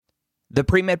The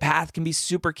pre-med path can be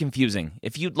super confusing.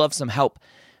 If you'd love some help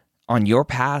on your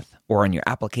path or on your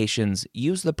applications,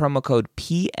 use the promo code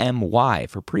PMY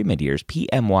for pre-med years,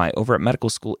 PMY, over at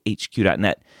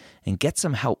medicalschoolhq.net and get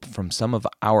some help from some of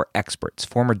our experts,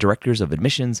 former directors of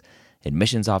admissions,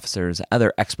 admissions officers,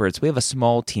 other experts. We have a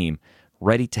small team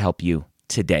ready to help you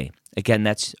today. Again,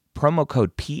 that's promo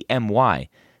code PMY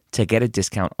to get a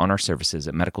discount on our services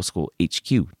at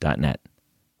medicalschoolhq.net.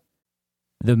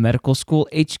 The Medical School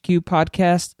HQ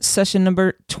podcast, session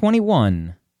number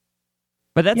 21.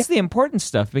 But that's the important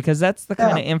stuff, because that's the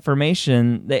kind of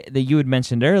information that you had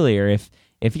mentioned earlier. If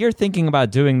you're thinking about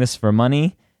doing this for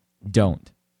money,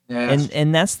 don't.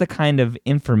 And that's the kind of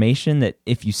information that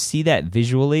if you see that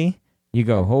visually, you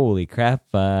go, holy crap,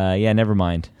 never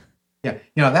mind. Yeah,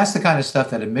 that's the kind of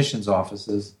stuff that admissions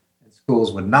offices and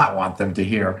schools would not want them to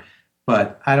hear.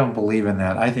 But I don't believe in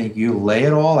that. I think you lay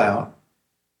it all out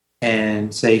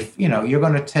and say, you're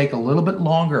going to take a little bit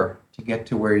longer to get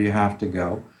to where you have to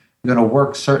go. You're going to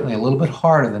work certainly a little bit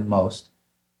harder than most.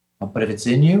 But if it's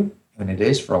in you, and it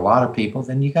is for a lot of people,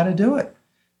 then you got to do it.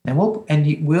 And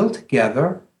we'll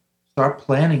together start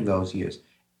planning those years.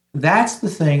 That's the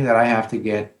thing that I have to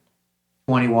get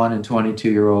 21 and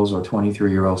 22-year-olds or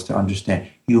 23-year-olds to understand.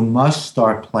 You must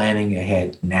start planning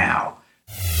ahead now.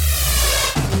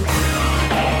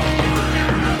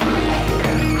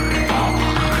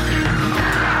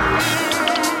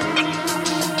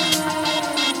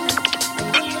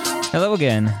 Hello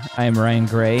again. I am Ryan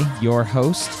Gray, your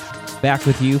host, back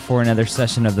with you for another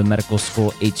session of the Medical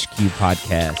School HQ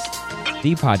podcast,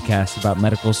 the podcast about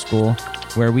medical school,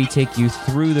 where we take you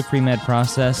through the pre-med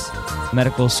process,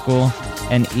 medical school,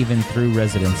 and even through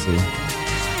residency.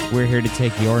 We're here to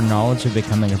take your knowledge of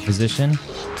becoming a physician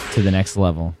to the next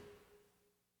level.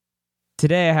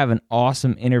 Today I have an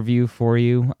awesome interview for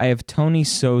you. I have Tony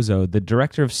Sozo, the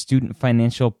Director of Student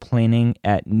Financial Planning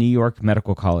at New York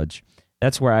Medical College.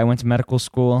 That's where I went to medical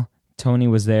school. Tony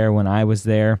was there when I was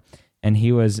there, and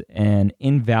he was an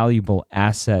invaluable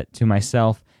asset to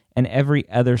myself and every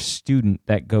other student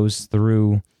that goes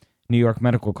through New York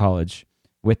Medical College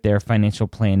with their financial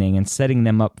planning and setting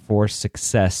them up for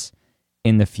success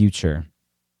in the future.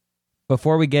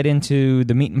 Before we get into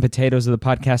the meat and potatoes of the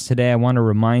podcast today, I want to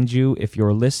remind you, if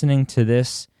you're listening to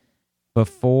this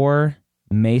before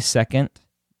May 2nd,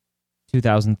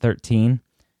 2013,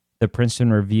 the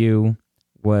Princeton Review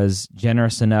was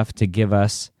generous enough to give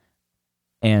us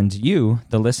and you,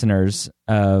 the listeners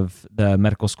of the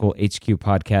Medical School HQ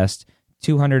podcast,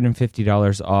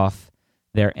 $250 off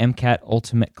their MCAT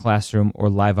Ultimate Classroom or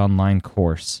Live Online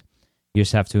course. You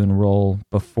just have to enroll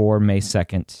before May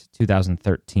 2nd,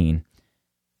 2013.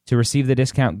 To receive the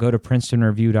discount, go to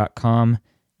princetonreview.com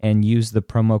and use the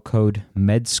promo code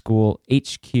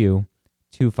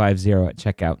MEDSCHOOLHQ250 at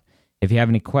checkout. If you have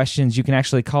any questions, you can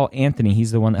actually call Anthony.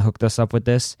 He's the one that hooked us up with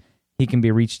this. He can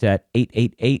be reached at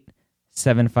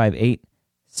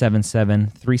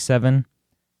 888-758-7737,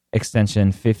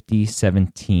 extension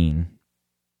 5017.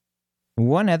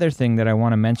 One other thing that I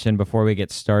want to mention before we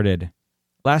get started.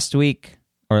 Last week,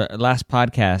 or last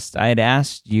podcast, I had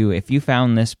asked you, if you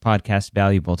found this podcast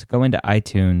valuable, to go into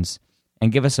iTunes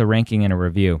and give us a ranking and a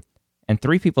review. And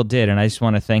 3 people did, and I just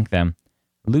want to thank them.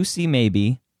 Lucy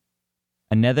Maybe,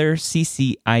 another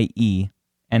CCIE,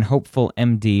 and Hopeful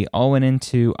MD all went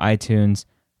into iTunes,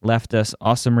 left us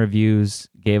awesome reviews,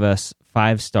 gave us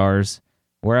 5 stars.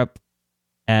 We're up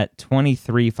at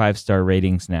 23 5-star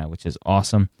ratings now, which is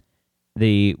awesome.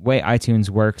 The way iTunes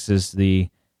works is the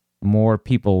more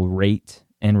people rate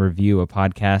and review a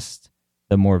podcast,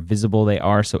 the more visible they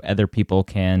are so other people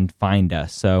can find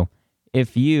us. So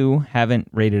if you haven't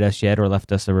rated us yet or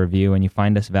left us a review and you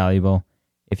find us valuable,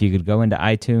 if you could go into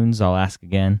iTunes, I'll ask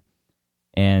again,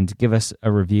 and give us a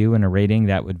review and a rating,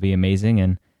 that would be amazing.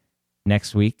 And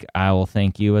next week, I will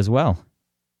thank you as well.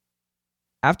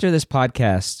 After this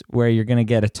podcast, where you're going to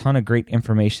get a ton of great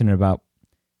information about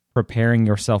preparing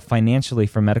yourself financially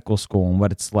for medical school and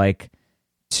what it's like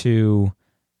to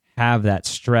have that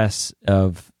stress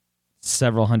of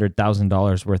several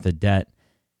 $100,000 worth of debt.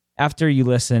 After you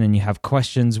listen and you have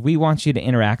questions, we want you to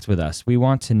interact with us. We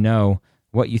want to know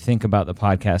what you think about the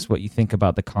podcast, what you think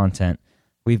about the content.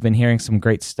 We've been hearing some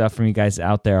great stuff from you guys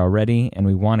out there already, and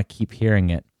we want to keep hearing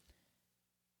it.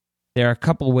 There are a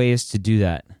couple ways to do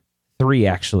that. 3,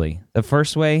 actually. The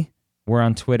first way, we're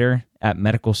on Twitter at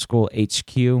Medical School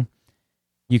HQ. You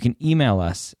can email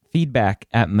us,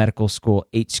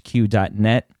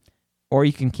 feedback@medicalschoolhq.net, or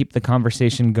you can keep the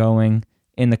conversation going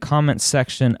in the comments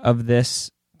section of this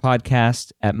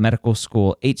podcast at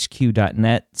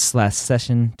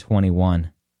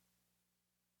medicalschoolhq.net/session21.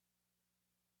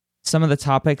 Some of the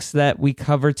topics that we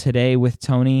cover today with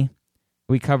Tony,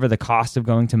 we cover the cost of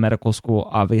going to medical school.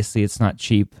 Obviously, it's not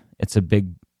cheap. It's a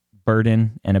big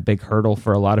burden and a big hurdle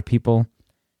for a lot of people.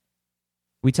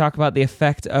 We talk about the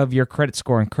effect of your credit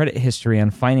score and credit history on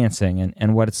financing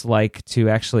and what it's like to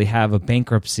actually have a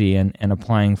bankruptcy and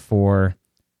applying for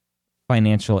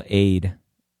financial aid.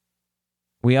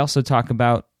 We also talk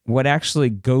about what actually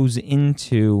goes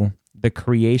into the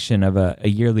creation of a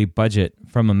yearly budget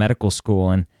from a medical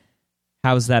school and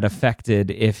how's that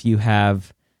affected if you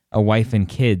have a wife and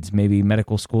kids. Maybe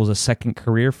medical school is a second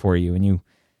career for you and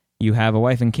you have a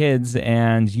wife and kids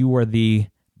and you are the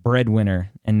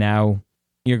breadwinner and now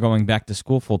you're going back to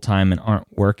school full time and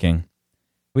aren't working.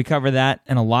 We cover that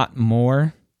and a lot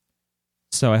more.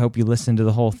 So I hope you listen to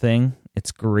the whole thing.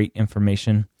 It's great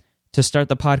information. To start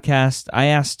the podcast, I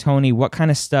asked Tony what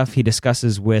kind of stuff he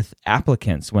discusses with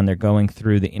applicants when they're going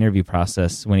through the interview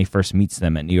process when he first meets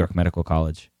them at New York Medical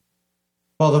College.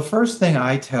 Well, the first thing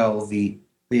I tell the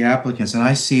applicants, and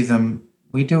I see them,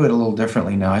 we do it a little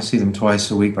differently now. I see them twice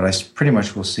a week, but I pretty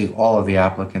much will see all of the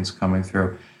applicants coming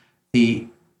through. The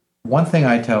one thing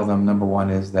I tell them, number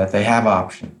one, is that they have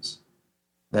options,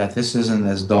 that this isn't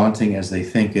as daunting as they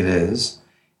think it is,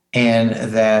 and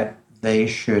that they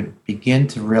should begin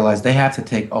to realize they have to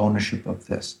take ownership of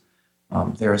this.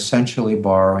 They're essentially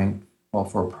borrowing, well,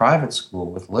 for a private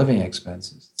school with living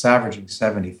expenses, it's averaging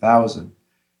 $70,000.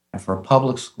 And for a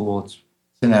public school, it's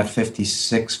in that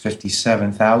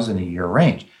 $56,000, $57,000 a year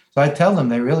range. So I tell them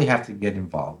they really have to get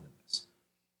involved in this.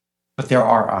 But there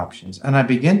are options. And I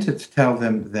begin to tell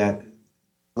them that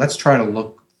let's try to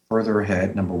look further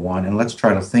ahead, number one, and let's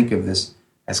try to think of this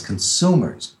as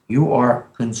consumers. You are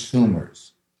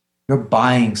consumers. You're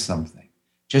buying something.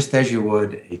 Just as you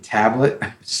would a tablet,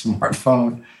 a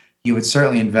smartphone, you would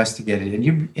certainly investigate it.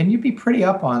 And you'd be pretty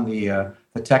up on the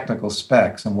technical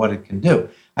specs and what it can do.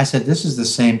 I said, this is the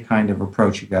same kind of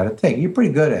approach you got to take. You're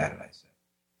pretty good at it, I said.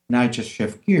 Now just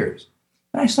shift gears.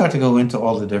 And I start to go into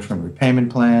all the different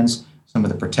repayment plans, some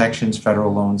of the protections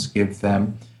federal loans give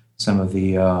them, some of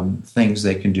the things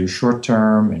they can do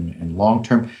short-term and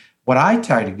long-term. What I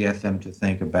try to get them to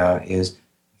think about is the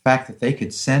fact that they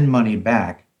could send money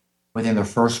back within the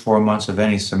first 4 months of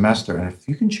any semester. And if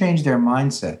you can change their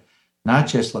mindset, not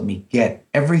just let me get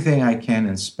everything I can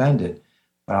and spend it,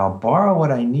 but I'll borrow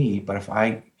what I need, but if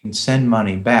I can send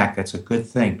money back, that's a good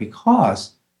thing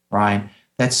because, Ryan,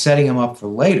 that's setting them up for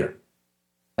later.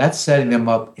 That's setting them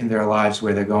up in their lives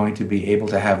where they're going to be able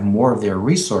to have more of their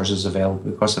resources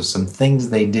available because of some things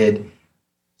they did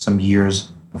some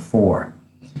years before.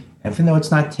 And even though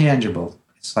it's not tangible,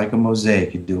 it's like a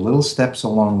mosaic. You do little steps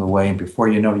along the way, and before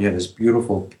you know, you have this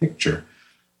beautiful picture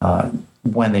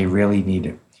when they really need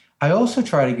it. I also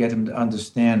try to get them to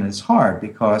understand it's hard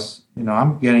because,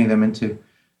 I'm getting them into,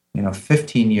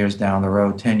 15 years down the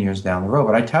road, 10 years down the road.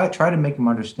 But I try to make them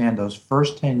understand those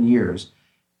first 10 years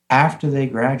after they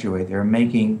graduate, they're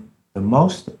making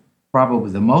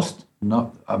probably the most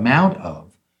amount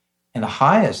of and the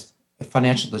highest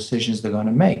financial decisions they're going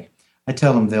to make. I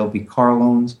tell them there'll be car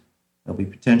loans, there'll be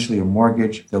potentially a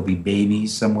mortgage, there'll be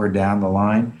babies somewhere down the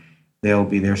line, there'll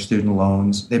be their student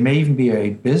loans. There may even be a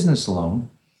business loan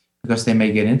because they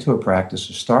may get into a practice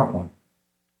or start one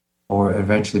or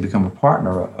eventually become a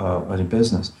partner in a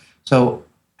business. So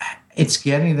it's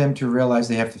getting them to realize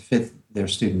they have to fit their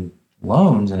student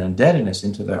loans and indebtedness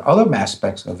into their other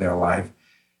aspects of their life.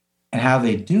 And how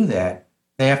they do that,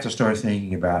 they have to start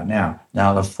thinking about now.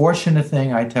 Now, the fortunate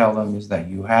thing I tell them is that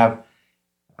you have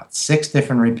about 6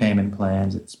 different repayment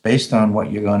plans. It's based on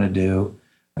what you're going to do,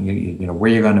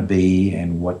 where you're going to be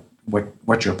and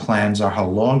what your plans are, how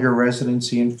long your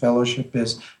residency and fellowship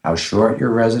is, how short your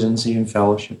residency and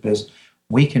fellowship is.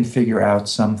 We can figure out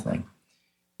something.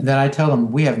 And then I tell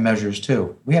them we have measures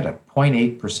too. We had a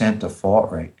 0.8%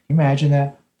 default rate. Can you imagine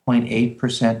that?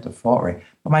 0.8% default rate.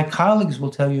 But my colleagues will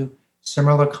tell you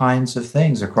similar kinds of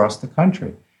things across the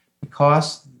country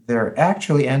because they're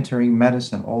actually entering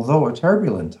medicine, although a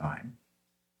turbulent time,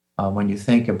 when you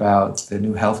think about the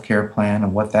new healthcare plan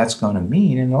and what that's going to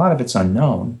mean, and a lot of it's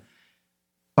unknown.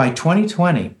 By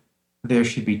 2020, there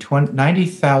should be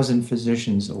 90,000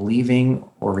 physicians leaving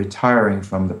or retiring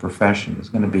from the profession. There's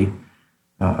going to be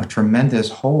a tremendous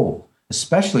hole,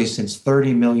 especially since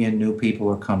 30 million new people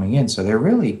are coming in. So they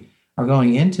really are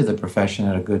going into the profession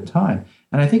at a good time.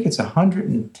 And I think it's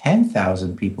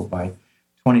 110,000 people by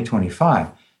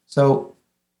 2025. So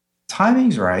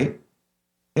timing's right.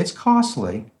 It's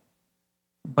costly,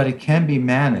 but it can be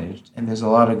managed. And there's a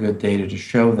lot of good data to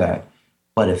show that.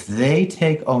 But if they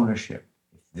take ownership,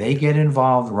 if they get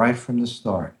involved right from the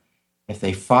start, if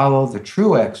they follow the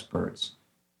true experts,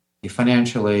 the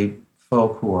financial aid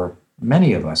folk who are,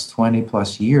 many of us, 20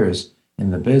 plus years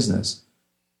in the business.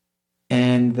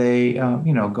 And they,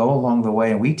 go along the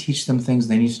way, and we teach them things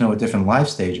they need to know at different life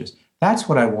stages. That's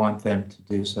what I want them to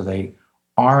do, so they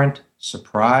aren't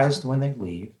surprised when they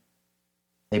leave.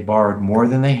 They borrowed more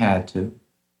than they had to,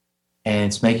 and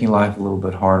it's making life a little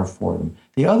bit harder for them.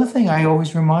 The other thing I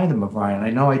always remind them of, Ryan, I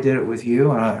know I did it with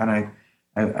you, and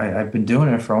I've been doing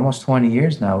it for almost 20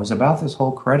 years now, is about this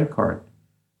whole credit card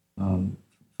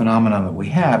phenomenon that we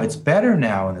have. It's better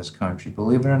now in this country,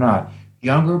 believe it or not.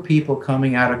 Younger people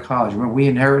coming out of college, remember, we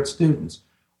inherit students,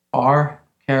 are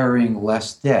carrying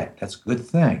less debt. That's a good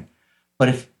thing.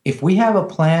 But if we have a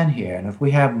plan here, and if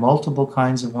we have multiple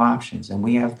kinds of options, and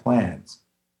we have plans,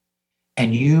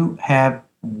 and you have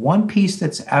one piece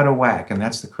that's out of whack, and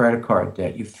that's the credit card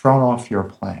debt, you've thrown off your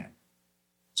plan.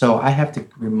 So I have to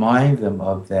remind them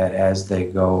of that as they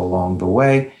go along the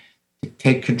way, to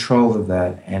take control of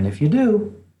that. And if you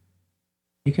do,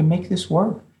 you can make this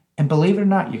work. And believe it or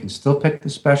not, you can still pick the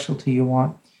specialty you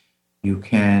want. You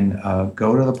can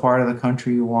go to the part of the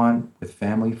country you want with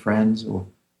family, friends, or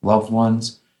loved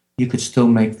ones. You could still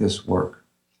make this work.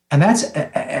 And that's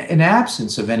in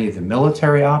absence of any of the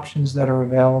military options that are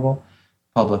available,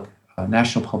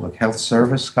 National Public Health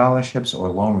Service scholarships or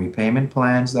loan repayment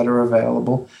plans that are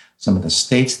available. Some of the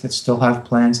states that still have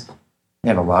plans, they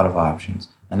have a lot of options.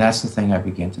 And that's the thing I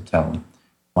begin to tell them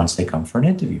once they come for an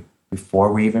interview.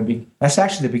 Before we even that's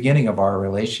actually the beginning of our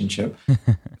relationship.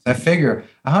 I figure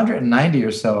 190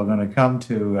 or so are going to come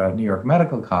to New York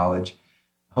Medical College.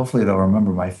 Hopefully they'll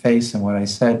remember my face and what I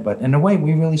said, but in a way,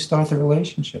 we really start the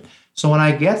relationship. So when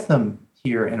I get them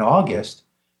here in August,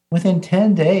 within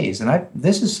 10 days, and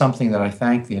this is something that I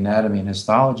thank the Anatomy and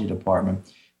Histology Department,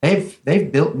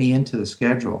 they've built me into the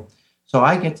schedule. So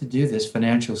I get to do this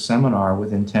financial seminar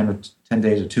within 10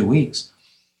 days or 2 weeks.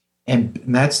 And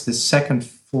that's the second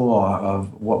flaw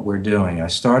of what we're doing. I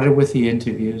started with the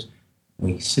interviews.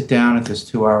 We sit down at this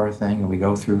 2-hour thing, and we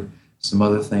go through some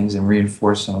other things and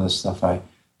reinforce some of the stuff I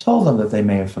told them that they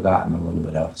may have forgotten a little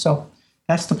bit of. So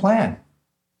that's the plan.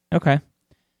 Okay.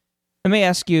 Let me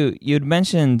ask you, you'd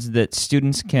mentioned that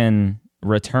students can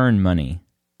return money.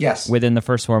 Yes. Within the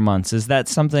first 4 months. Is that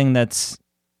something that's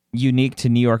unique to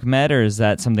New York Med, or is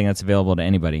that something that's available to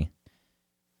anybody?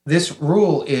 This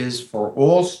rule is for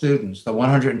all students. The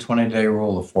 120-day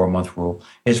rule, the 4-month rule,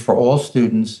 is for all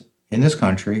students in this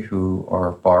country who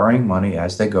are borrowing money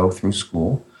as they go through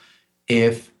school.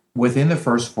 If within the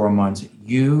first 4 months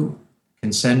you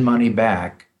can send money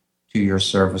back to your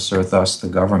servicer, thus the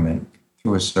government,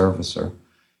 through a servicer,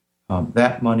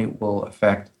 that money will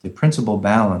affect the principal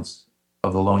balance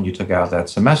of the loan you took out that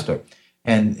semester.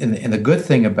 And the good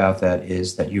thing about that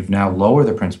is that you've now lowered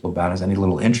the principal balance. Any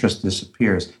little interest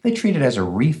disappears. They treat it as a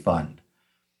refund.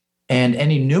 And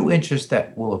any new interest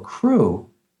that will accrue,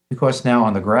 because now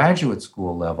on the graduate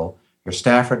school level, your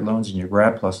Stafford loans and your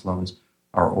Grad Plus loans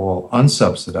are all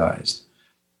unsubsidized.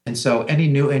 And so any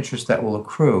new interest that will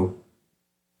accrue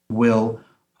will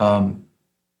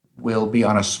be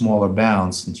on a smaller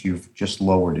balance since you've just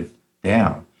lowered it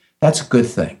down. That's a good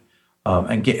thing.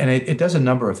 And it does a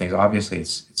number of things. Obviously,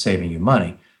 it's saving you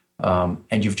money.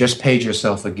 And you've just paid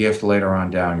yourself a gift later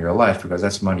on down your life because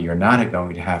that's money you're not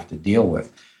going to have to deal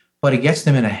with. But it gets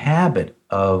them in a habit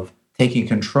of taking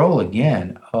control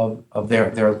again of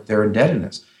their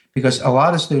indebtedness. Because a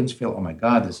lot of students feel, oh my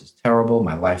God, this is terrible.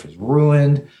 My life is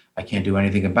ruined. I can't do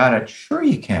anything about it. Sure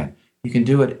you can. You can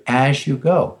do it as you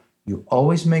go. You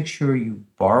always make sure you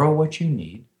borrow what you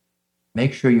need.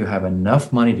 Make sure you have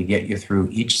enough money to get you through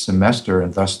each semester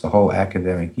and thus the whole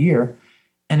academic year.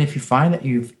 And if you find that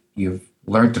you've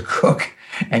learned to cook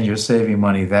and you're saving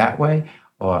money that way,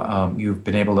 or you've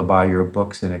been able to buy your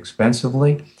books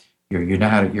inexpensively,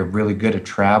 you're really good at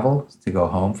travel to go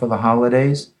home for the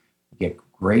holidays, you get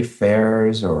great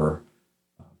fares or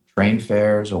train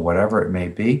fares or whatever it may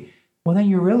be, well, then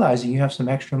you're realizing you have some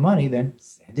extra money, then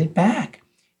send it back.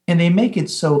 And they make it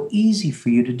so easy for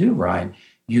you to do, Ryan.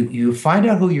 You find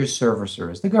out who your servicer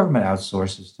is. The government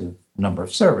outsources to a number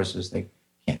of services. They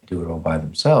can't do it all by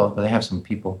themselves, but they have some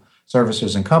people,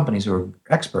 servicers and companies who are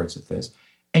experts at this.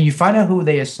 And you find out who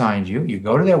they assigned you. You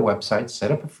go to their website,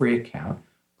 set up a free account,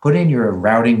 put in your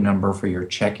routing number for your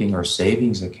checking or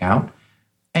savings account,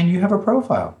 and you have a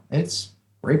profile. It's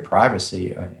great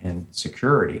privacy and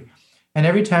security. And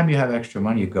every time you have extra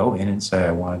money, you go in and say,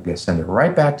 I want to send it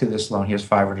right back to this loan. Here's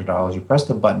 $500. You press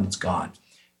the button, it's gone.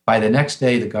 By the next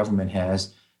day, the government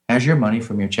has your money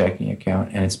from your checking account,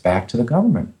 and it's back to the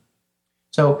government.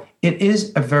 So it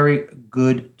is a very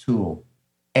good tool,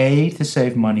 A, to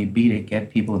save money, B, to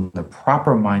get people in the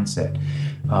proper mindset.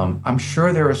 I'm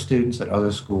sure there are students at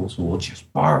other schools who will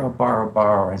just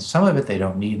borrow, and some of it they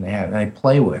don't need and they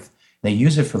play with. They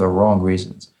use it for the wrong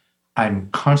reasons. I'm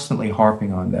constantly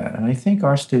harping on that, and I think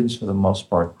our students, for the most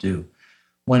part, do.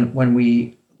 When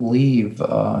we leave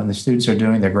and the students are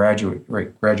doing their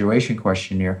graduation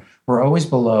questionnaire, we're always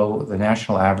below the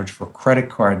national average for credit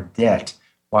card debt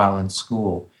while in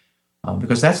school,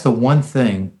 because that's the one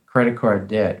thing, credit card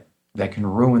debt, that can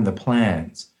ruin the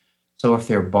plans. So if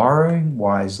they're borrowing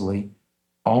wisely,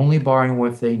 only borrowing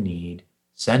what they need,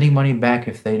 sending money back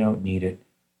if they don't need it,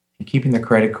 and keeping the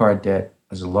credit card debt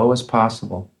as low as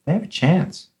possible, they have a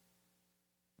chance.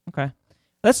 Okay.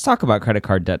 Let's talk about credit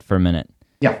card debt for a minute.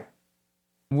 Yeah.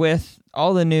 With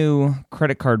all the new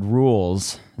credit card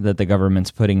rules that the government's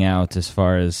putting out as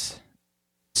far as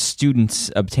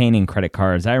students obtaining credit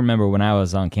cards, I remember when I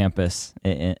was on campus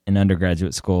in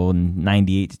undergraduate school in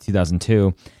 98 to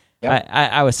 2002, yep.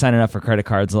 I was signing up for credit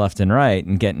cards left and right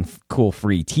and getting cool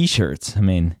free T-shirts. I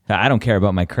mean, I don't care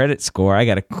about my credit score. I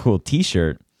got a cool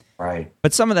T-shirt. Right.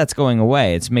 But some of that's going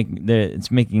away.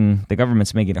 The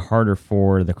government's making it harder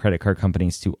for the credit card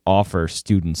companies to offer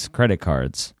students credit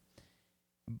cards.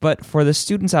 But for the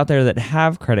students out there that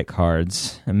have credit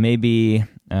cards, maybe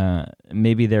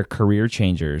they're career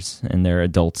changers and they're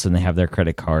adults and they have their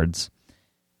credit cards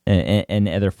and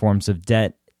other forms of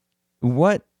debt.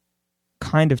 What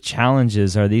kind of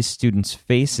challenges are these students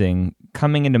facing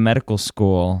coming into medical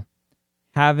school,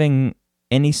 having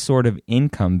any sort of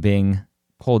income being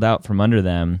pulled out from under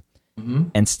them,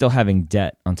 and still having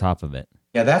debt on top of it?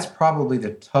 Yeah, that's probably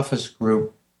the toughest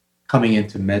group coming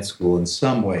into med school in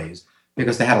some ways,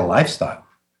 because they had a lifestyle.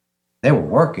 They were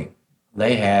working.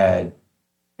 They had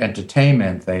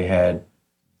entertainment. They had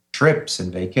trips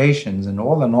and vacations and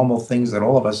all the normal things that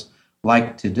all of us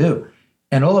like to do.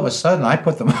 And all of a sudden, I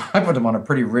put them on a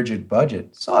pretty rigid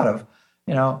budget, sort of.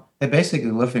 They're basically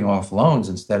living off loans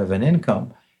instead of an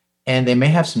income. And they may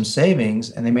have some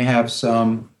savings, and they may have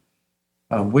some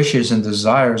wishes and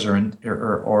desires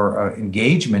or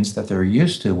engagements that they're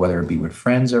used to, whether it be with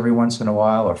friends every once in a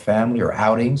while or family or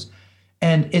outings.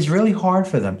 And it's really hard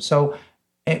for them. So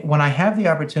when I have the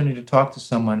opportunity to talk to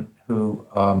someone who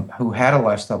had a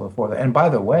lifestyle before that, and by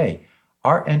the way,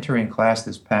 our entering class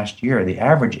this past year, the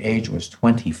average age was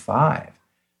 25.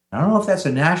 I don't know if that's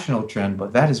a national trend,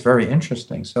 but that is very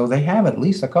interesting. So they have at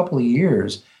least a couple of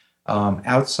years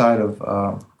outside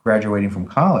of graduating from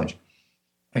college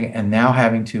and now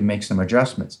having to make some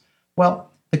adjustments. Well,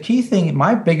 the key thing,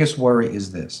 my biggest worry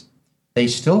is this. They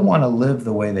still want to live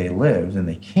the way they lived, and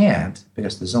they can't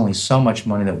because there's only so much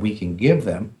money that we can give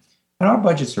them. And our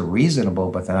budgets are reasonable,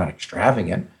 but they're not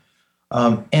extravagant.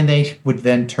 And they would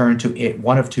then turn to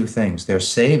one of two things: their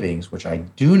savings, which I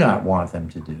do not want them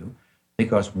to do,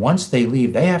 because once they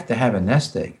leave, they have to have a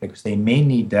nest egg because they may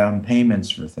need down payments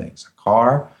for things, a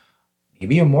car,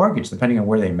 maybe a mortgage, depending on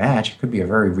where they match. It could be a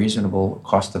very reasonable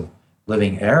cost of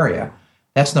living area.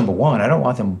 That's number one. I don't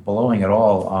want them blowing it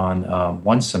all on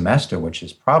one semester, which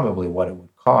is probably what it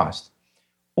would cost,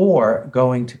 or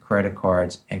going to credit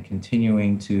cards and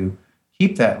continuing to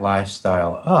keep that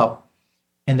lifestyle up.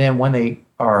 And then when they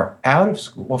are out of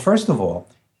school, well, first of all,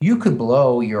 you could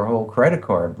blow your whole credit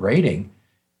card rating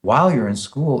while you're in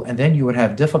school, and then you would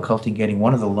have difficulty getting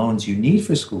one of the loans you need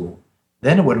for school.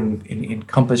 Then it would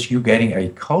encompass you getting a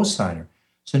cosigner.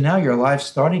 So now your life's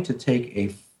starting to take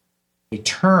a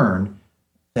turn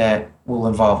that will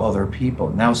involve other people.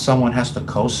 Now someone has to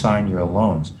co-sign your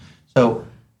loans. So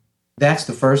that's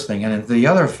the first thing. And the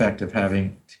other effect of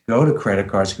having to go to credit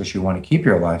cards because you want to keep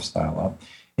your lifestyle up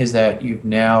is that you've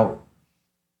now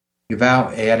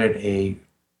added a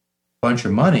bunch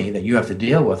of money that you have to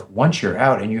deal with once you're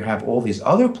out, and you have all these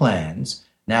other plans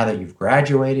now that you've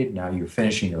graduated, now you're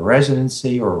finishing your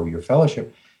residency or your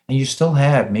fellowship, and you still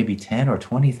have maybe $10,000 or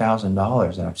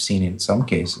 $20,000, and I've seen in some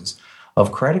cases,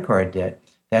 of credit card debt.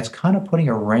 That's kind of putting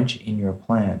a wrench in your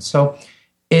plan. So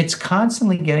it's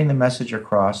constantly getting the message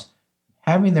across,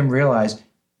 having them realize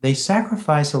they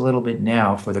sacrifice a little bit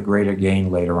now for the greater gain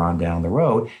later on down the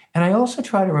road. And I also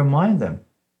try to remind them,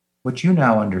 what you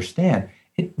now understand,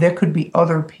 there could be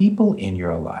other people in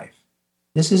your life.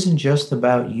 This isn't just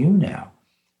about you now.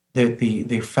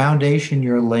 The foundation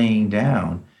you're laying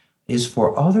down is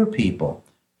for other people,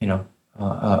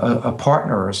 a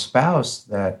partner or a spouse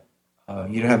that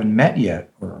you haven't met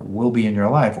yet or will be in your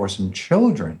life, or some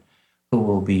children who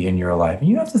will be in your life. And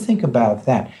you have to think about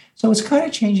that. So it's kind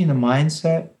of changing the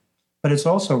mindset, but it's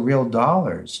also real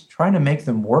dollars, trying to make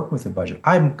them work with the budget.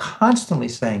 I'm constantly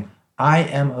saying, I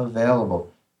am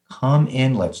available. Come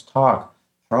in, let's talk.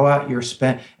 Throw out your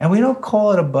spend. And we don't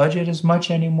call it a budget as much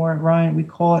anymore, Ryan. We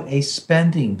call it a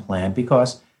spending plan,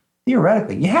 because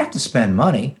theoretically, you have to spend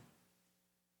money.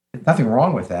 There's nothing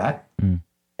wrong with that. Mm.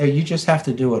 You just have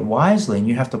to do it wisely, and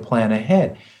you have to plan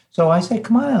ahead. So I say,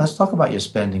 come on, let's talk about your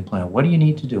spending plan. What do you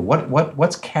need to do?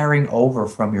 What's carrying over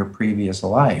from your previous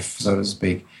life, so to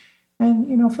speak?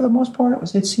 And for the most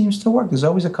part, it seems to work. There's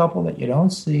always a couple that you don't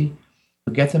see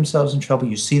who get themselves in trouble.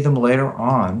 You see them later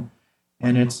on,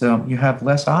 and it's you have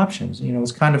less options.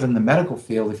 It's kind of in the medical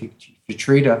field. If you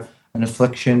treat an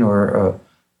affliction or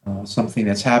something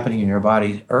that's happening in your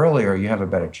body earlier, you have a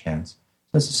better chance.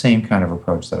 So it's the same kind of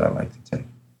approach that I like to take.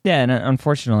 Yeah, and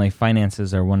unfortunately,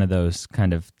 finances are one of those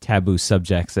kind of taboo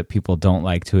subjects that people don't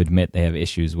like to admit they have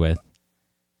issues with.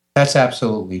 That's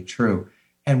absolutely true.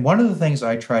 And one of the things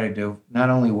I try to do,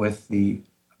 not only with me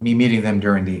meeting them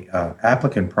during the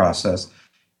applicant process,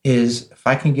 is if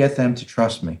I can get them to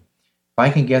trust me, if I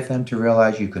can get them to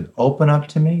realize you can open up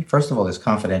to me. First of all, there's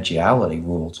confidentiality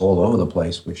rules all over the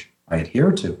place, which I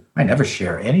adhere to. I never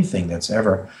share anything that's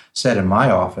ever said in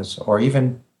my office or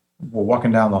even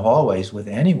walking down the hallways with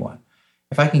anyone.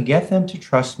 If I can get them to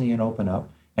trust me and open up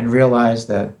and realize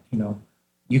that,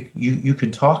 you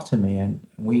can talk to me and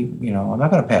I'm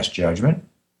not going to pass judgment.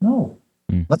 No,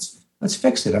 let's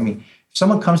fix it. I mean, if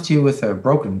someone comes to you with a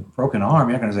broken arm,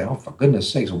 you're not going to say, "Oh, for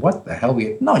goodness sakes, what the hell?"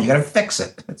 No, you got to fix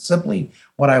it. It's simply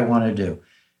what I want to do,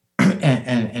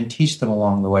 and teach them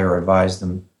along the way or advise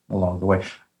them along the way,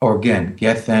 or again,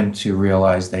 get them to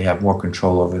realize they have more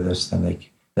control over this than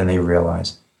they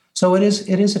realize. So it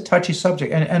is a touchy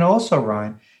subject, and also,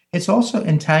 Ryan, it's also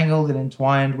entangled and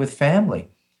entwined with family.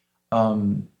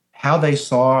 How they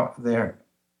saw their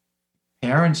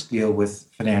parents deal with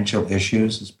financial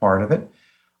issues is part of it.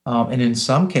 And in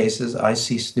some cases, I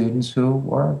see students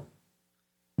who are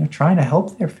trying to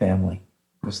help their family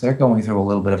because they're going through a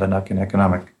little bit of an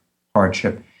economic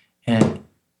hardship. And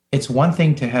it's one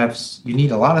thing to have, you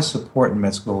need a lot of support in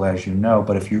med school, as you know,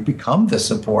 but if you become the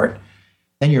support,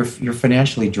 then you're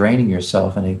financially draining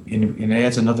yourself, and it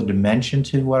adds another dimension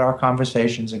to what our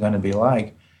conversations are going to be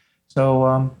like.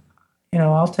 So,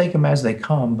 I'll take them as they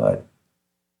come, but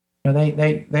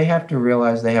they have to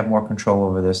realize they have more control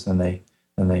over this than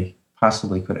they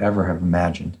possibly could ever have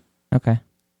imagined. Okay.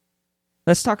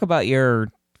 Let's talk about your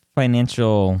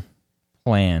financial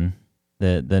plan,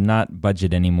 the not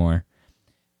budget anymore.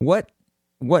 What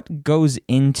goes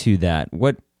into that?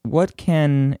 What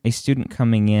can a student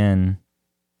coming in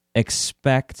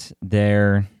expect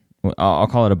their, I'll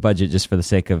call it a budget just for the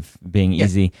sake of being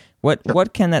easy.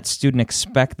 What can that student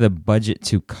expect the budget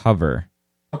to cover?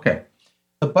 Okay.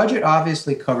 The budget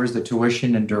obviously covers the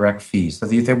tuition and direct fees. So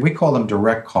we call them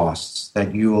direct costs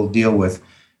that you will deal with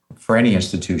for any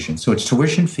institution. So it's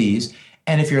tuition fees.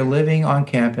 And if you're living on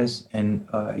campus and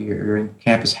you're in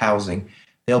campus housing,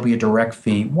 there'll be a direct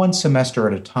fee one semester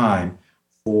at a time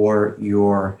for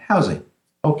your housing.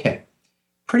 Okay.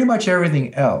 Pretty much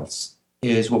everything else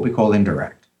is what we call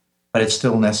indirect, but it's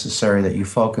still necessary that you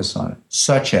focus on it,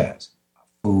 such as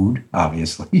food,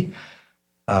 obviously.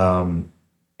 And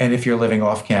if you're living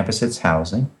off campus, it's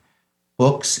housing,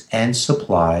 books and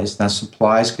supplies. Now,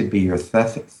 supplies could be your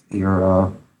stethoscope,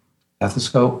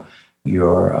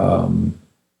 your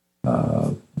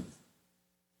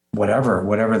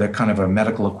whatever the kind of a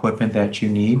medical equipment that you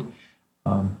need.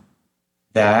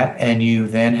 That, and you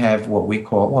then have what we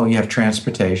call, you have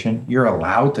transportation. You're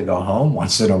allowed to go home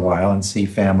once in a while and see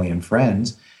family and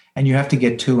friends, and you have to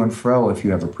get to and fro if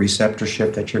you have a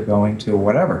preceptorship that you're going to or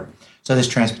whatever. So there's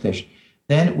transportation.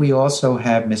 Then we also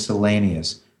have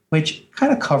miscellaneous, which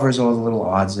kind of covers all the little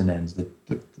odds and ends,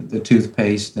 the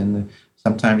toothpaste, and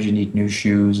sometimes you need new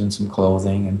shoes and some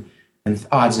clothing and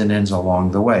odds and ends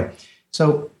along the way.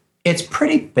 So it's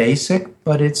pretty basic,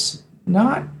 but it's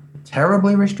not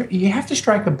terribly restricted. You have to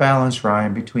strike a balance,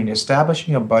 Ryan, between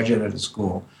establishing a budget at a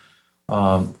school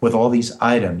with all these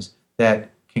items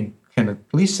that can at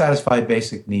least satisfy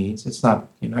basic needs.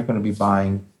 You're not going to be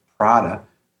buying Prada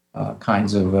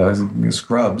kinds of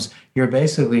scrubs. You're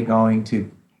basically going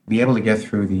to be able to get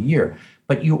through the year.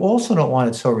 But you also don't want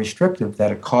it so restrictive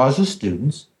that it causes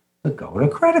students to go to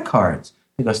credit cards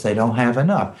because they don't have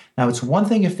enough. Now, it's one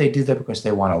thing if they do that because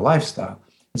they want a lifestyle.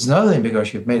 It's another thing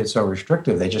because you've made it so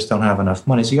restrictive, they just don't have enough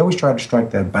money. So you always try to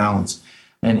strike that balance.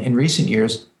 And in recent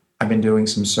years, I've been doing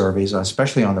some surveys,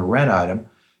 especially on the rent item,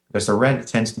 because the rent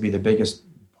tends to be the biggest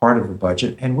part of the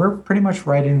budget, and we're pretty much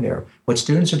right in there. What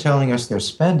students are telling us they're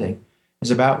spending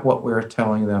is about what we're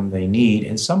telling them they need,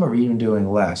 and some are even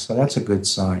doing less, so that's a good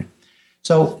sign.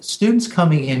 So students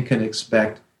coming in can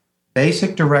expect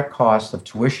basic direct costs of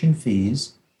tuition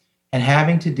fees and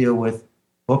having to deal with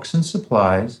books and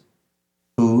supplies,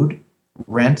 food,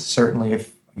 rent, certainly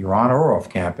if you're on or off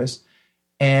campus,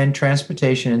 and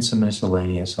transportation and some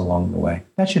miscellaneous along the way.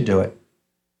 That should do it.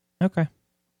 Okay.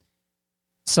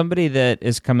 Somebody that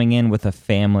is coming in with a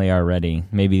family already,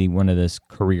 maybe one of those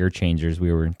career changers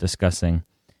we were discussing,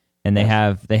 and they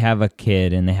have a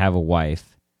kid and they have a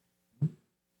wife.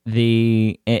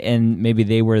 And maybe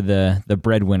they were the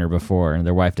breadwinner before and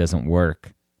their wife doesn't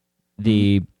work.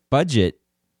 The budget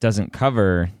doesn't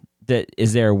cover that.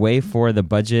 Is there a way for the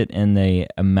budget and the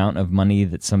amount of money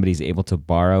that somebody's able to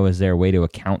borrow? Is there a way to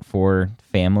account for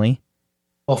family?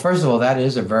 Well, first of all, that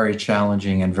is a very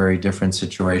challenging and very different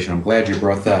situation. I'm glad you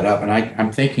brought that up. And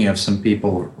I'm thinking of some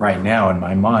people right now in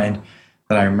my mind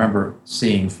that I remember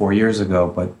seeing 4 years ago,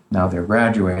 but now they're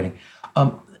graduating.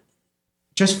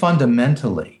 Just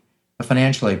fundamentally, the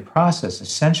financial aid process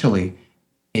essentially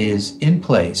is in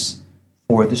place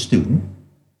for the student.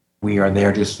 We are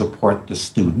there to support the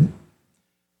student.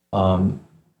 And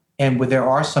there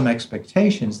are some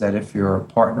expectations that if your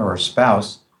partner or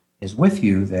spouse is with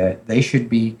you, that they should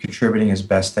be contributing as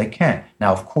best they can.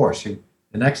 Now, of course, the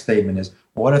next statement is,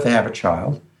 what if they have a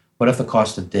child? What if the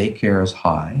cost of daycare is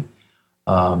high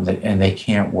and they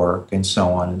can't work, and so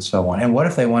on and so on? And what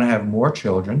if they want to have more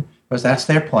children? Because that's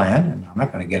their plan, and I'm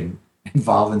not going to get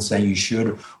involved in saying you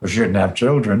should or shouldn't have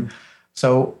children.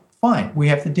 So, fine, we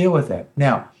have to deal with that.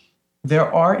 Now,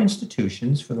 there are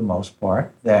institutions, for the most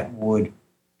part, that would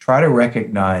try to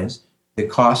recognize the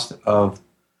cost of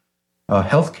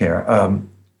health care,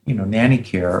 nanny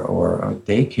care or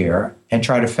daycare, and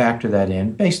try to factor that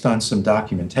in based on some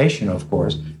documentation, of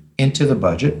course, into the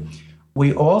budget.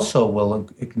 We also will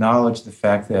acknowledge the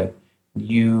fact that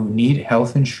you need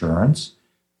health insurance.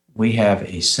 We have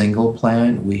a single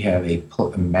plan, we have a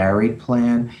married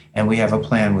plan, and we have a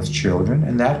plan with children,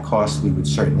 and that cost we would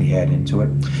certainly add into it.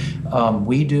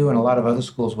 We do, and a lot of other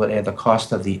schools would add the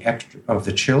cost of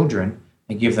the children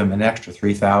and give them an extra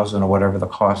 $3,000 or whatever the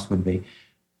cost would be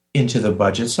into the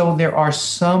budget. So there are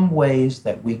some ways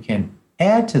that we can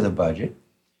add to the budget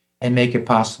and make it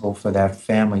possible for that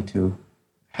family to,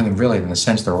 and really in a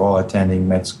sense they're all attending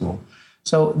med school.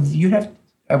 So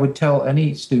I would tell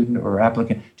any student or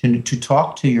applicant to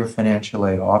talk to your financial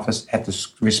aid office at the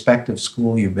respective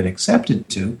school you've been accepted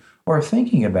to or are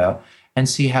thinking about, and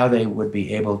see how they would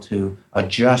be able to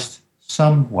adjust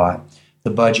somewhat the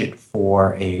budget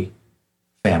for a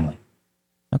family.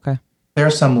 Okay.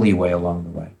 There's some leeway along the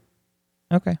way.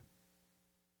 Okay.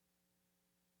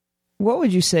 What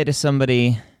would you say to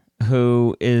somebody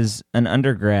who is an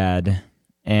undergrad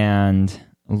and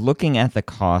looking at the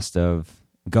cost of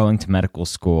going to medical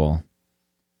school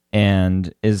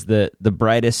and is the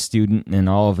brightest student in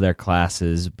all of their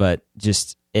classes, but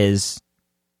just is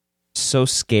so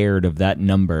scared of that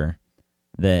number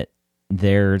that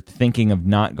they're thinking of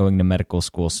not going to medical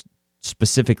school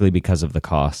specifically because of the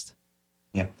cost?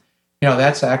 Yeah.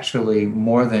 That's actually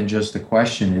more than just a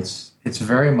question. It's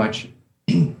very much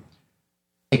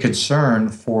a concern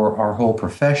for our whole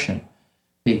profession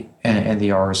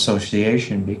and our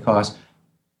association, because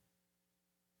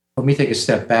let me take a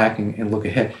step back and look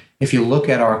ahead. If you look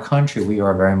at our country, we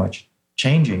are very much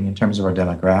changing in terms of our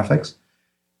demographics,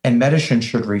 and medicine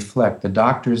should reflect. The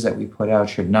doctors that we put out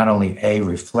should not only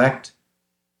reflect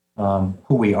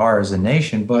who we are as a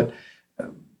nation, but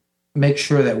make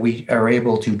sure that we are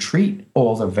able to treat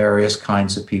all the various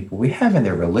kinds of people we have in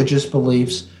their religious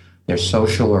beliefs, their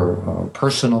social or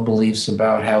personal beliefs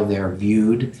about how they're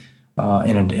viewed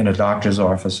in a doctor's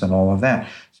office and all of that.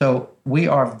 So we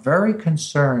are very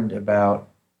concerned about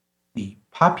the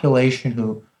population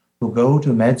who go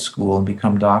to med school and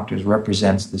become doctors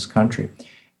represents this country.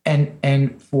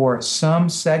 And for some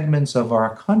segments of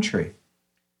our country,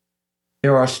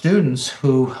 there are students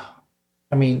who,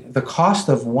 the cost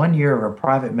of 1 year of a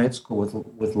private med school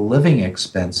with living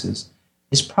expenses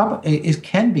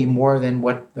can be more than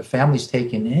what the family's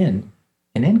taken in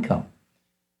income.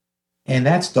 And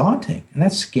that's daunting, and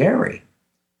that's scary.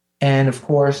 And of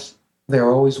course,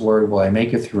 they're always worried, will I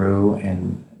make it through,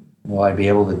 and will I be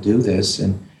able to do this?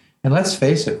 And let's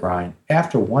face it, Ryan,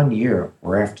 after 1 year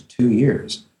or after 2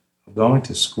 years of going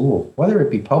to school, whether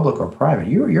it be public or private,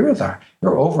 you're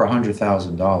over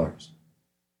 $100,000.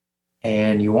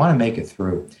 And you want to make it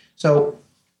through. So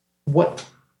what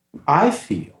I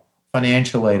feel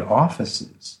financial aid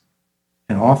offices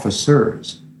and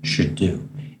officers should do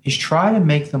is try to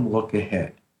make them look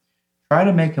ahead. Try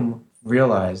to make them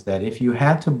realize that if you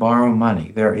had to borrow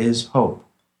money, there is hope.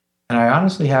 And I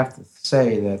honestly have to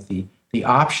say that the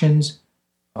options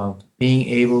of being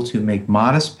able to make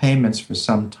modest payments for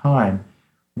some time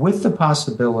with the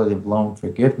possibility of loan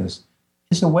forgiveness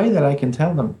is a way that I can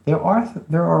tell them there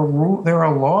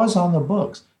are laws on the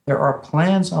books. There are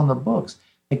plans on the books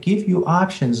that give you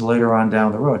options later on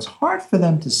down the road. It's hard for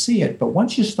them to see it, but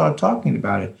once you start talking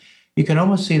about it, you can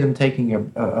almost see them taking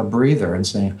a breather and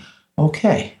saying,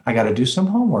 okay, I got to do some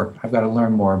homework. I've got to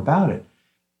learn more about it.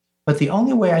 But the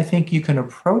only way I think you can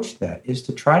approach that is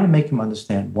to try to make them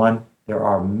understand, one, there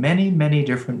are many, many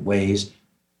different ways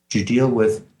to deal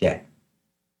with debt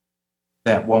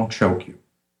that won't choke you.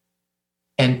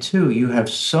 And two, you have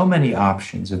so many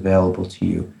options available to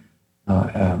you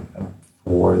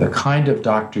for the kind of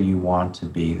doctor you want to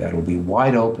be that will be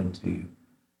wide open to you.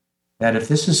 That if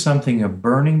this is something, a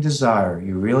burning desire,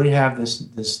 you really have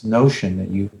this notion that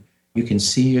you can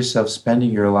see yourself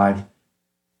spending your life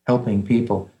helping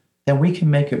people, then we can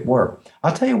make it work.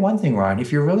 I'll tell you one thing, Ron,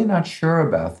 if you're really not sure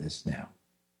about this now,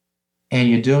 and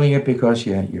you're doing it because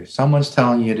someone's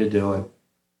telling you to do it,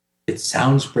 it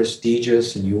sounds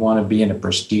prestigious and you want to be in a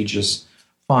prestigious,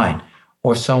 fine.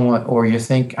 Or you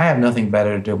think, I have nothing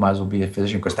better to do, might as well be a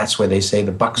physician because that's where they say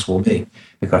the bucks will be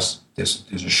because there's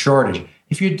a shortage.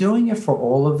 If you're doing it for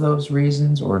all of those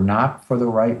reasons or not for the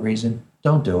right reason,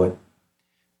 don't do it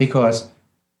because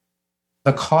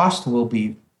the cost will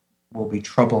be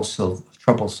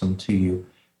troublesome to you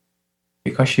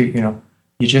because you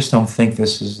just don't think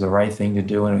this is the right thing to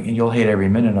do and you'll hate every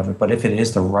minute of it. But if it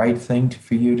is the right thing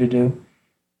for you to do,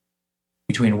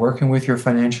 between working with your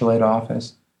financial aid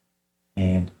office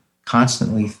and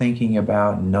constantly thinking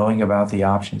about and knowing about the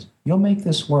options, you'll make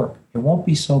this work. It won't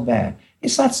be so bad.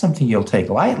 It's not something you'll take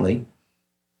lightly.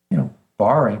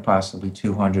 Borrowing possibly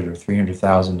 $200,000 or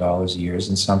 $300,000 a year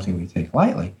isn't something we take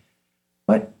lightly,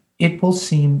 but it will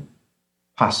seem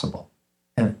possible,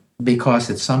 and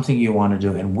because it's something you want to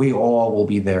do, and we all will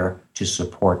be there to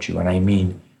support you. And I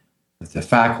mean, the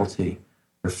faculty,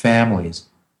 your families,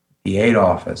 the aid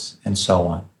office, and so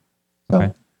on. So,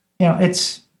 okay.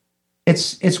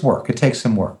 It's work. It takes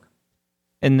some work.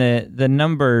 And the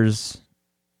numbers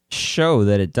show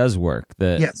that it does work.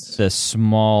 The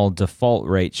small default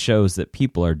rate shows that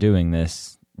people are doing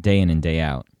this day in and day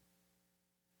out.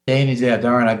 Day in and day out.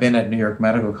 Darren, I've been at New York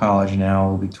Medical College now,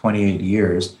 it'll be 28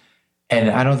 years, and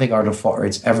I don't think our default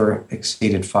rates ever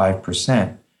exceeded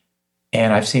 5%.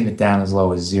 And I've seen it down as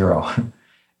low as 0. And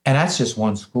that's just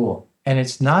one school. And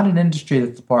it's not an industry that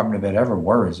the Department of Ed ever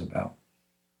worries about.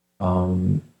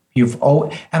 And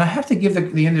I have to give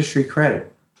the industry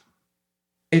credit.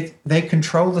 They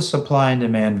control the supply and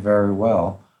demand very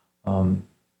well.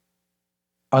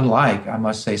 Unlike, I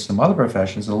must say, some other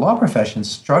professions, the law profession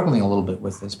is struggling a little bit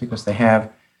with this because we have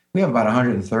about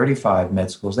 135 med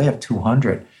schools. They have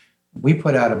 200. We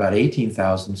put out about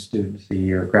 18,000 students a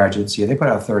year, graduates a year. They put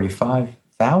out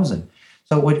 35,000.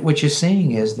 So what you're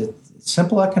seeing is that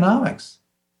simple economics.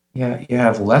 You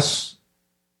have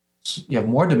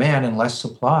more demand and less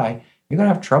supply. You're going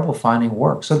to have trouble finding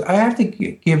work. So I have to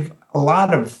give a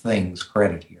lot of things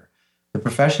credit here. The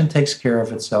profession takes care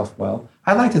of itself well.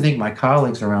 I like to think my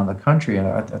colleagues around the country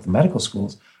at the medical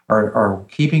schools are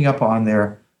keeping up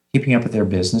with their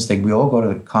business. We all go to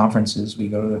the conferences. We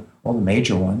go to all the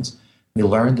major ones. We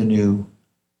learn the new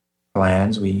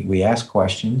plans. We ask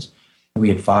questions. We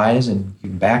advise and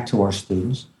give back to our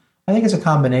students. I think it's a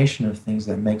combination of things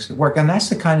that makes it work. And that's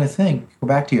the kind of thing, go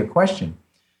back to your question,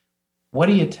 what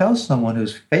do you tell someone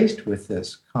who's faced with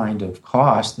this kind of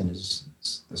cost and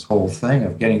this whole thing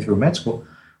of getting through med school?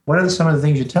 What are some of the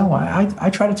things you tell them? I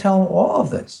try to tell them all of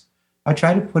this. I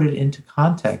try to put it into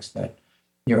context that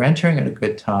you're entering at a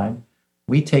good time.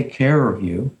 We take care of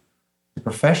you. The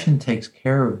profession takes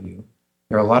care of you.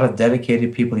 There are a lot of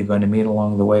dedicated people you're going to meet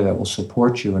along the way that will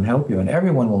support you and help you, and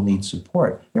everyone will need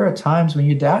support. There are times when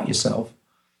you doubt yourself,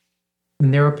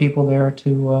 and there are people there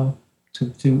to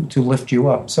lift you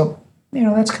up. So,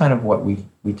 that's kind of what we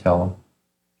tell them,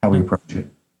 how we approach it.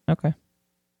 Okay.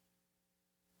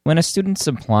 When a student's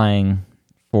applying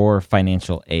for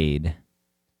financial aid,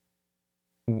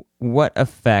 what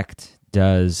effect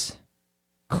does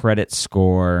credit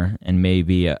score and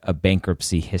maybe a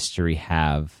bankruptcy history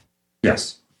have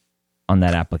on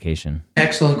that application?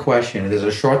 Excellent question. There's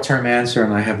a short-term answer,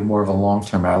 and I have more of a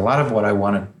long-term. A lot of what I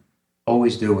want to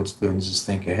always do with students is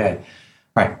think ahead.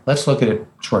 All right, let's look at it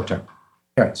short-term.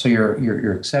 All right, so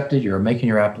you're accepted. You're making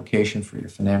your application for your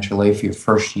financial aid for your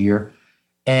first year,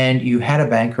 and you had a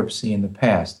bankruptcy in the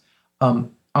past.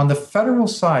 On the federal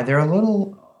side, they're a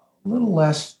little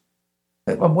less.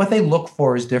 What they look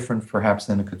for is different, perhaps,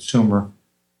 than a consumer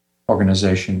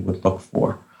organization would look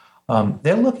for.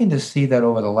 They're looking to see that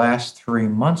over the last 3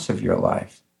 months of your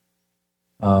life,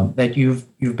 that you've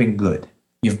been good.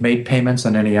 You've made payments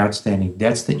on any outstanding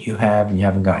debts that you have, and you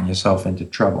haven't gotten yourself into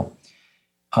trouble.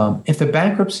 If the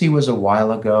bankruptcy was a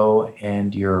while ago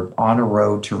and you're on a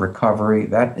road to recovery,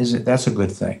 that's a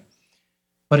good thing.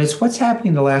 But it's what's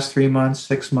happening the last 3 months,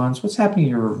 6 months, what's happening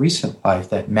in your recent life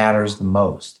that matters the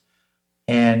most.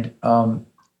 And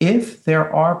if there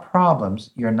are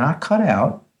problems, you're not cut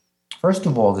out. First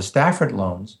of all, the Stafford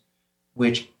loans,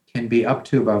 which can be up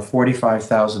to about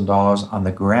 $45,000 on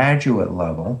the graduate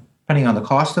level, depending on the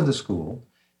cost of the school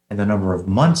and the number of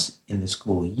months in the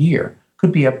school year,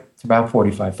 could be up to about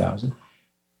 $45,000.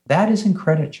 That is in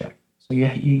credit check. So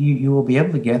you will be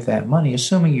able to get that money,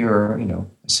 assuming you're a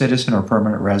citizen or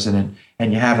permanent resident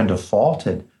and you haven't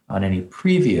defaulted on any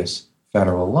previous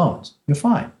federal loans. You're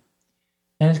fine.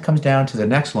 And it comes down to the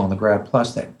next loan, the Grad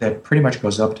Plus, that pretty much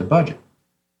goes up to budget.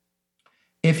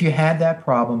 If you had that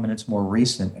problem and it's more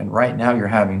recent, and right now you're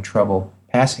having trouble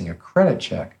passing a credit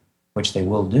check, which they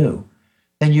will do,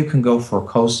 then you can go for a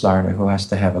co-signer who has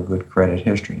to have a good credit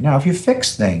history. Now, if you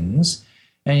fix things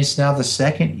and it's now the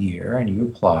second year and you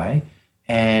apply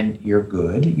and you're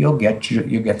good, you'll get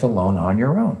the loan on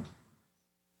your own.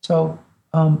 So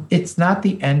it's not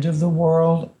the end of the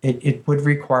world. It would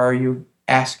require you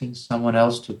asking someone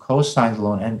else to co-sign the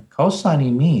loan. And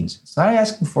co-signing means, it's not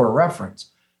asking for a reference.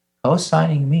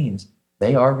 Co-signing means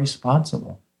they are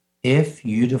responsible if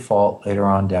you default later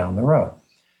on down the road.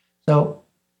 So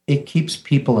it keeps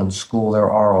people in school. There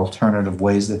are alternative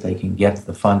ways that they can get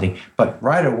the funding. But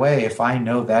right away, if I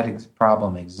know that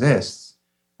problem exists,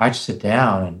 I just sit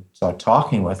down and start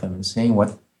talking with them and seeing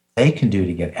what they can do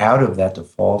to get out of that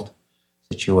default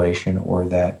situation or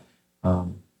that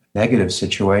negative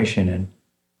situation. And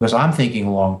because I'm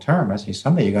thinking long term, I say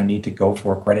someday you're going to need to go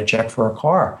for a credit check for a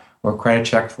car or a credit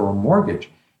check for a mortgage.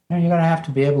 You're going to have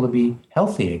to be able to be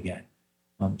healthy again,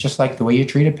 just like the way you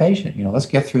treat a patient. Let's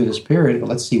get through this period, but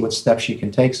let's see what steps you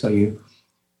can take so you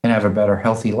can have a better,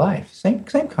 healthy life. Same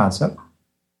concept.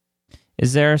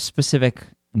 Is there a specific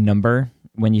number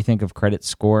when you think of credit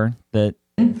score that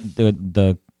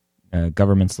the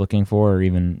government's looking for, or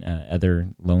even other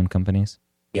loan companies?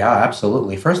 Yeah,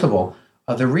 absolutely. First of all,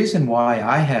 the reason why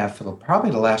I have, for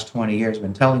probably the last 20 years,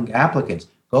 been telling applicants,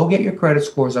 go get your credit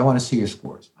scores. I want to see your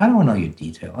scores. I don't want to know your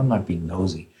detail. I'm not being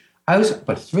nosy. But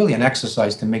it's really an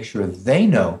exercise to make sure they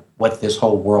know what this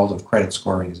whole world of credit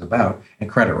scoring is about and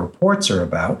credit reports are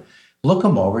about. Look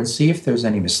them over and see if there's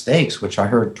any mistakes, which I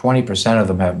heard 20% of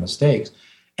them have mistakes,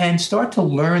 and start to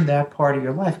learn that part of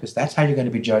your life, because that's how you're going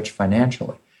to be judged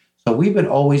financially. So we've been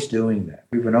always doing that.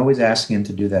 We've been always asking them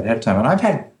to do that ahead of time. And I've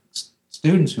had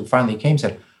students who finally came and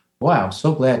said, wow, I'm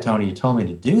so glad, Tony, you told me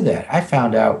to do that. I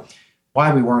found out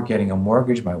why we weren't getting a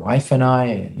mortgage, my wife and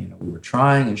I, we were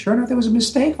trying, and sure enough, there was a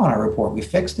mistake on our report. We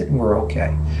fixed it and we're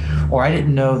okay. Or I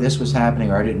didn't know this was happening,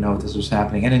 or I didn't know this was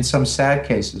happening. And in some sad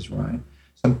cases, Ryan,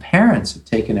 some parents have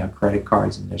taken out credit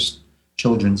cards in their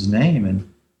children's name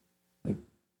and they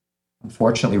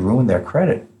unfortunately ruined their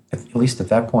credit, at least at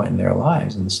that point in their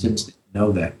lives, and the students didn't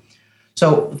know that.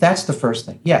 So that's the first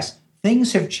thing. Yes,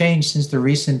 things have changed since the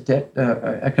recent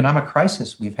economic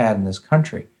crisis we've had in this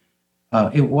country.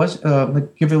 It was,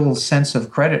 give you a little sense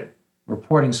of credit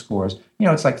reporting scores.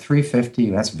 It's like 350.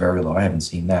 That's very low. I haven't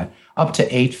seen that. Up to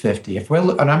 850.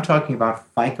 And I'm talking about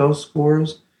FICO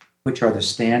scores, which are the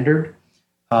standard,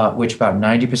 which about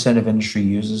 90% of industry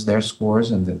uses their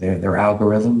scores and their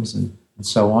algorithms and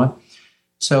so on.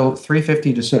 So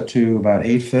 350 to about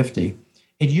 850.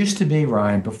 It used to be,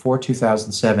 Ryan, before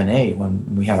 2007-8,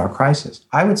 when we had our crisis,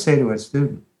 I would say to a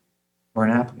student or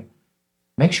an applicant,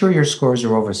 make sure your scores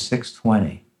are over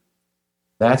 620.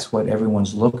 That's what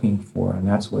everyone's looking for, and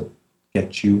that's what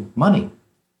gets you money.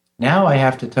 Now I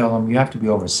have to tell them you have to be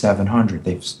over 700.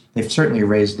 They've certainly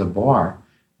raised the bar,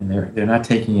 and they're not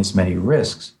taking as many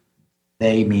risks.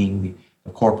 They mean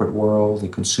the corporate world, the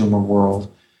consumer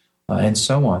world, and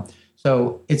so on.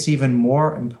 So it's even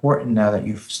more important now that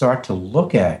you start to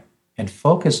look at and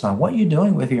focus on what you're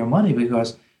doing with your money,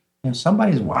 because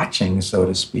somebody's watching, so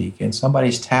to speak, and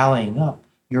somebody's tallying up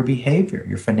your behavior,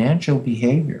 your financial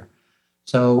behavior.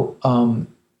 So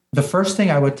the first thing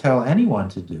I would tell anyone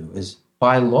to do is,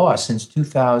 by law, since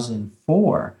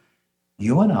 2004,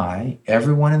 you and I,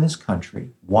 everyone in this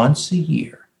country, once a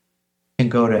year, can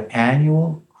go to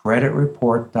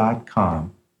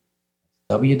annualcreditreport.com,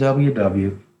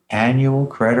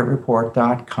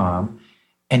 www.annualcreditreport.com,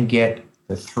 and get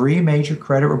the 3 major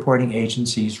credit reporting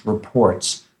agencies'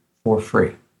 reports for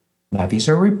free. Now, these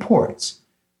are reports,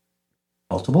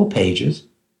 multiple pages.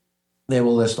 They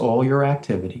will list all your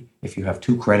activity. If you have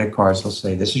 2 credit cards, they'll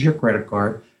say, this is your credit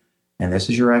card, and this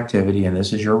is your activity, and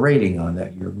this is your rating on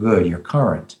that. You're good, you're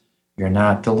current, you're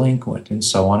not delinquent, and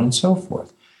so on and so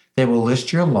forth. They will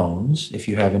list your loans. If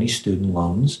you have any student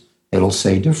loans, it'll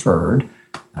say deferred,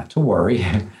 not to worry.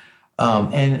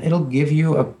 And it'll give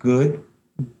you a good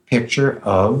picture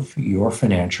of your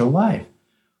financial life.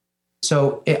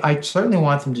 So I certainly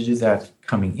want them to do that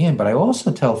coming in, but I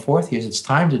also tell fourth years it's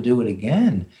time to do it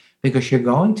again because you're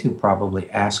going to probably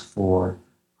ask for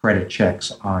credit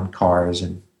checks on cars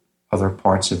and other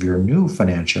parts of your new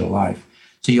financial life.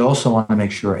 So you also want to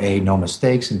make sure, A, no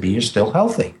mistakes, and B, you're still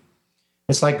healthy.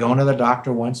 It's like going to the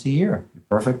doctor once a year.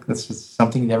 Perfect. This is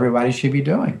something that everybody should be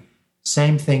doing.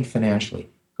 Same thing financially.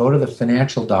 Go to the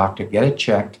financial doctor, get it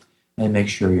checked, and make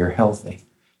sure you're healthy.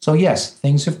 So yes,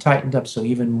 things have tightened up. So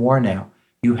even more now,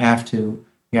 you have to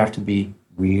be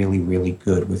really, really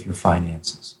good with your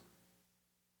finances.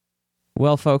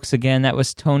 Well, folks, again, that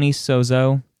was Tony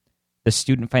Sozo, the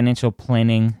Student Financial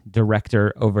Planning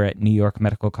Director over at New York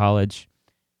Medical College.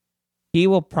 He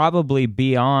will probably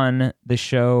be on the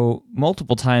show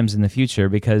multiple times in the future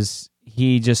because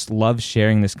he just loves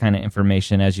sharing this kind of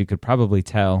information, as you could probably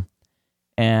tell.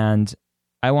 And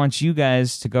I want you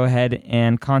guys to go ahead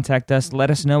and contact us.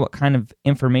 Let us know what kind of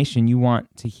information you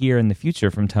want to hear in the future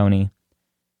from Tony.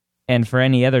 And for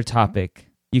any other topic,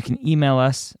 you can email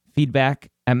us,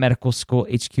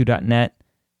 feedback@medicalschoolhq.net.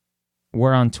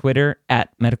 We're on Twitter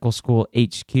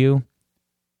 @medicalschoolhq.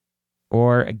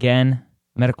 Or again,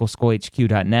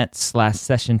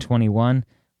 medicalschoolhq.net/session21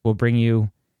 will bring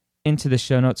you into the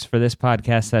show notes for this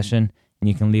podcast session, and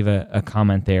you can leave a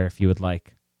comment there if you would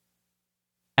like.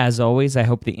 As always, I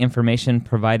hope the information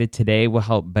provided today will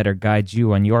help better guide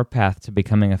you on your path to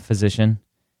becoming a physician.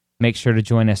 Make sure to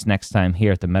join us next time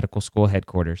here at the Medical School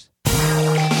Headquarters.